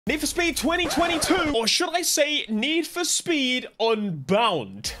Need for Speed 2022, or should I say Need for Speed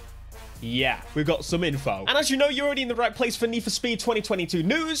Unbound? Yeah, we've got some info. And as you know, you're already in the right place for Need for Speed 2022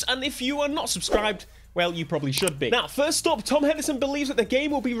 news, and if you are not subscribed, well, you probably should be. Now, first up, Tom Henderson believes that the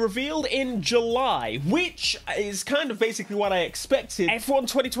game will be revealed in July, which is kind of basically what I expected. F1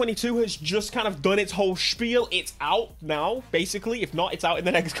 2022 has just kind of done its whole spiel. It's out now, basically. If not, it's out in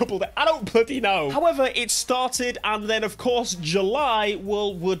the next couple of days. I don't bloody know. However, it started, and then, of course, July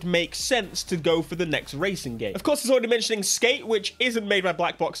would make sense to go for the next racing game. Of course, it's already mentioning Skate, which isn't made by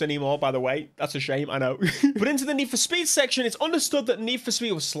Black Box anymore, by the way. That's a shame, I know. But into the Need for Speed section, it's understood that Need for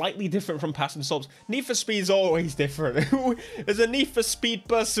Speed was slightly different from past installments. Need for Speed is always different. There's a Need for Speed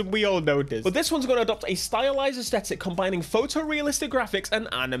person, we all know this. But this one's going to adopt a stylized aesthetic combining photorealistic graphics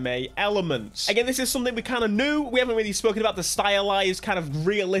and anime elements. Again, this is something we kind of knew. We haven't really spoken about the stylized kind of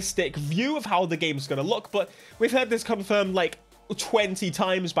realistic view of how the game's going to look, but we've heard this confirmed like 20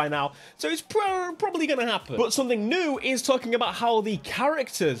 times by now, so it's probably going to happen. But something new is talking about how the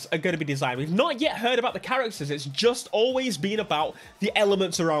characters are going to be designed. We've not yet heard about the characters. It's just always been about the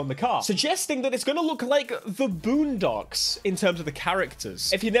elements around the car, suggesting that it's going to look like the Boondocks in terms of the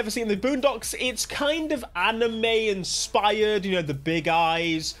characters. If you've never seen the Boondocks, it's kind of anime inspired, you know, the big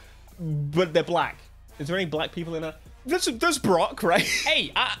eyes, but they're black. Is there any black people in there? There's Brock, right?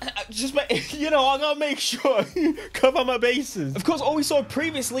 Hey, I just, you know, I gotta make sure cover my bases. Of course, all we saw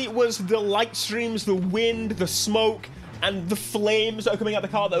previously was the light streams, the wind, the smoke, and the flames that are coming out the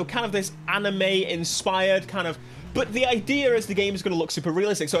car that were kind of this anime-inspired kind of. But the idea is the game is going to look super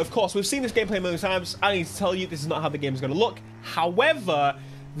realistic. So, of course, we've seen this gameplay many times. I need to tell you, this is not how the game is going to look. However,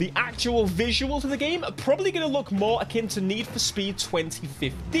 the actual visuals of the game are probably going to look more akin to Need for Speed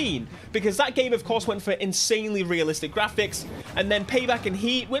 2015, because that game, of course, went for insanely realistic graphics, and then Payback and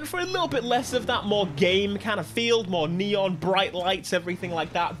Heat went for a little bit less of that, more game kind of feel, more neon, bright lights, everything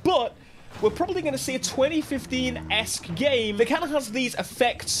like that. But we're probably going to see a 2015-esque game that kind of has these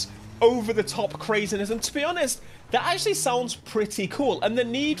effects, over-the-top craziness, and to be honest, that actually sounds pretty cool. And the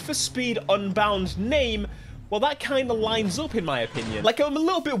Need for Speed Unbound name, well, that kind of lines up, in my opinion. Like, I'm a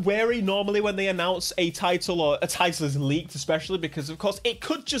little bit wary normally when they announce a title, or a title is leaked, especially because, of course, it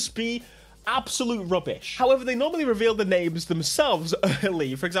could just be absolute rubbish. However, they normally reveal the names themselves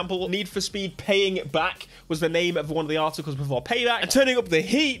early. For example, Need for Speed Paying It Back was the name of one of the articles before Payback, and Turning Up the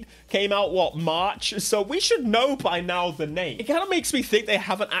Heat came out, what, March? So we should know by now the name. It kind of makes me think they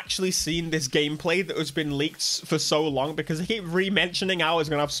haven't actually seen this gameplay that has been leaked for so long, because they keep re-mentioning how it's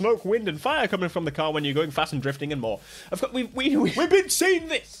going to have smoke, wind, and fire coming from the car when you're going fast and drifting and more. Of course, we've been seeing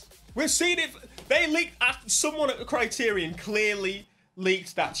this. We've seen it. They leaked, someone at Criterion clearly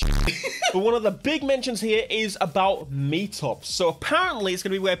leaked that shit. But one of the big mentions here is about meetups. So apparently it's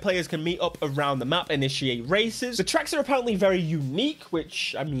going to be where players can meet up around the map, initiate races. The tracks are apparently very unique,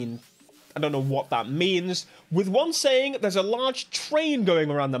 which, I mean, I don't know what that means. With one saying there's a large train going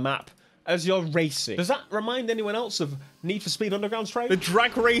around the map as you're racing. Does that remind anyone else of Need for Speed Underground's train? The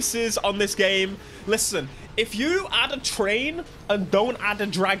drag races on this game. Listen, if you add a train and don't add a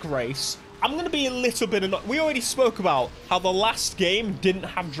drag race, I'm going to be a little bit annoyed. We already spoke about how the last game didn't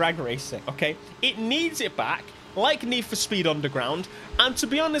have drag racing, okay? It needs it back, like Need for Speed Underground. And to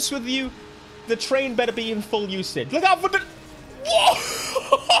be honest with you, the train better be in full usage. Look out for the...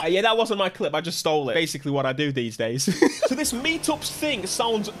 Whoa! Yeah, that wasn't my clip. I just stole it. Basically what I do these days. So this meetups thing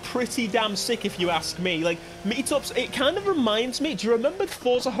sounds pretty damn sick if you ask me. Like, meetups, it kind of reminds me... Do you remember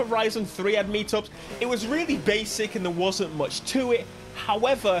Forza Horizon 3 had meetups? It was really basic and there wasn't much to it.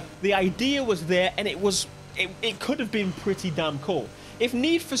 However, the idea was there, and it could have been pretty damn cool. If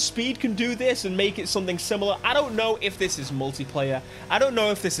Need for Speed can do this and make it something similar, I don't know if this is multiplayer. I don't know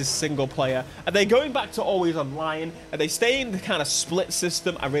if this is single player. Are they going back to always online? Are they staying the kind of split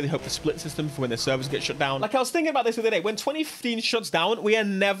system? I really hope the split system for when the servers get shut down. Like, I was thinking about this the other day. When 2015 shuts down, we are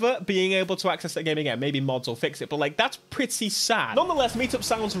never being able to access that game again. Maybe mods will fix it, but like, that's pretty sad. Nonetheless, Meetup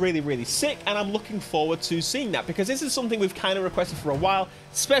sounds really, really sick, and I'm looking forward to seeing that, because this is something we've kind of requested for a while,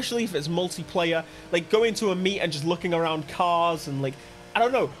 especially if it's multiplayer. Like, going to a meet and just looking around cars and, like, I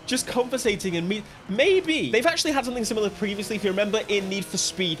don't know, just conversating and meet. Maybe they've actually had something similar previously. If you remember in Need for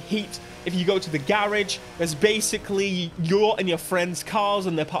Speed Heat, if you go to the garage, there's basically your and your friends' cars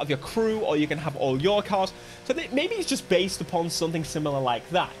and they're part of your crew, or you can have all your cars. So maybe it's just based upon something similar like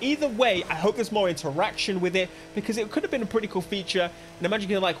that. Either way, I hope there's more interaction with it, because it could have been a pretty cool feature. And imagine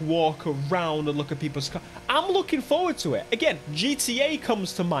you can like walk around and look at people's cars. I'm looking forward to it. Again, GTA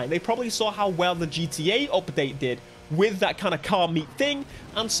comes to mind. They probably saw how well the GTA update did with that kind of car meet thing,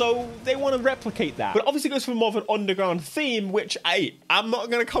 and so they want to replicate that. But obviously it goes for more of an underground theme, which I'm not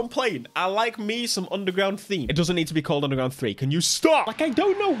going to complain. I like me some underground theme. It doesn't need to be called Underground 3. Can you stop? Like, I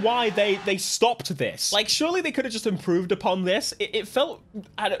don't know why they stopped this. Like, surely they could have just improved upon this. It felt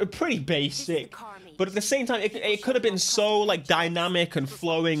pretty basic, but at the same time, it could have been so, like, dynamic and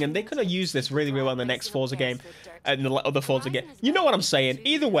flowing, and they could have used this really, really well in the next Forza game and the other Forza game. You know what I'm saying?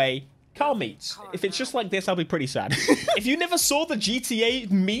 Either way, car meets. If it's just like this, I'll be pretty sad. If you never saw the GTA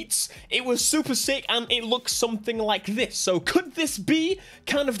meets, it was super sick and it looks something like this. So could this be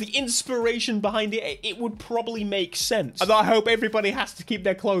kind of the inspiration behind it? It would probably make sense. And I hope everybody has to keep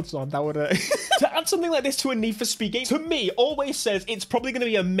their clothes on. That would to add something like this to a Need for Speed game, to me, always says it's probably going to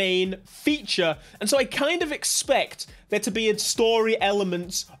be a main feature. And so I kind of expect there to be story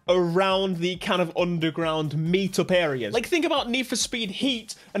elements around the kind of underground meetup areas. Like, think about Need for Speed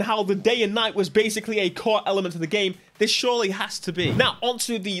Heat and how the day and night was basically a core element of the game. This surely has to be. Now,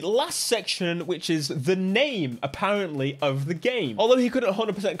 onto the last section, which is the name, apparently, of the game. Although he couldn't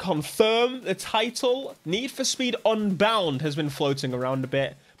 100% confirm the title, Need for Speed Unbound has been floating around a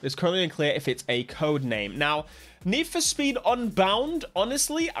bit, but it's currently unclear if it's a code name. Now, Need for Speed Unbound,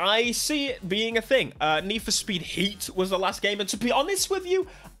 honestly, I see it being a thing. Need for Speed Heat was the last game, and to be honest with you,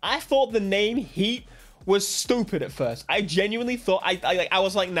 I thought the name Heat was stupid at first. I genuinely thought, I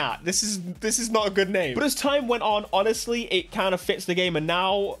was like, nah, this is not a good name. But as time went on, honestly, it kind of fits the game, and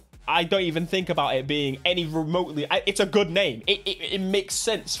now I don't even think about it being any remotely, it's a good name. It makes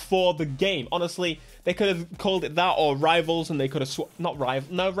sense for the game. Honestly, they could have called it that or Rivals, and they could have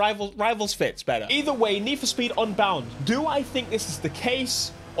Rivals fits better. Either way, Need for Speed Unbound. Do I think this is the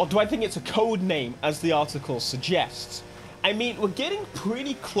case, or do I think it's a code name, as the article suggests? I mean, we're getting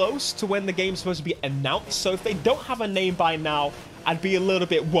pretty close to when the game's supposed to be announced, so if they don't have a name by now, I'd be a little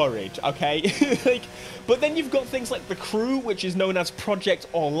bit worried, okay? But then you've got things like The Crew, which is known as Project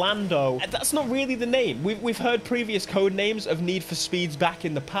Orlando. That's not really the name. We've heard previous code names of Need for Speeds back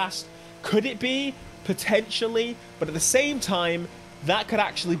in the past. Could it be? Potentially. But at the same time, that could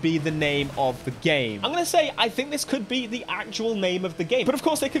actually be the name of the game. I'm going to say, I think this could be the actual name of the game. But of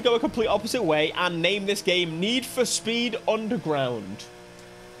course, they could go a complete opposite way and name this game Need for Speed Underground.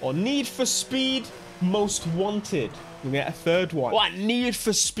 Or Need for Speed Most Wanted. We get a third one. What? Need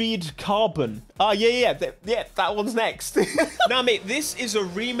for Speed Carbon. Oh, yeah, that one's next. Now, mate, this is a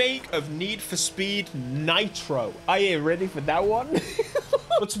remake of Need for Speed Nitro. Are you ready for that one?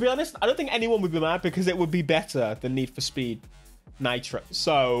 But to be honest, I don't think anyone would be mad because it would be better than Need for Speed Nitro.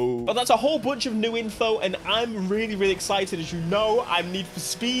 So, but that's a whole bunch of new info, and I'm really, really excited. As you know, I'm Need for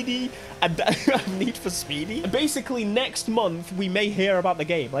Speedy, and I'm Need for Speedy. And basically, next month, we may hear about the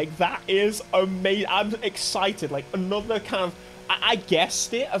game. Like, that is amazing. I'm excited. Like, another kind of, I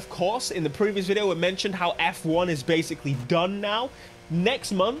guessed it, of course. In the previous video, it mentioned how F1 is basically done now.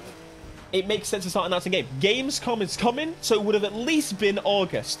 Next month, it makes sense to start announcing game. Gamescom is coming, so it would have at least been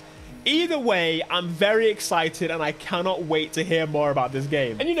August. Either way, I'm very excited and I cannot wait to hear more about this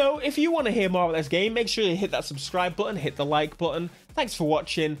game. And you know, if you want to hear more about this game, make sure you hit that subscribe button, hit the like button. Thanks for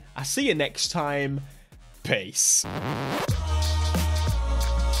watching. I'll see you next time. Peace.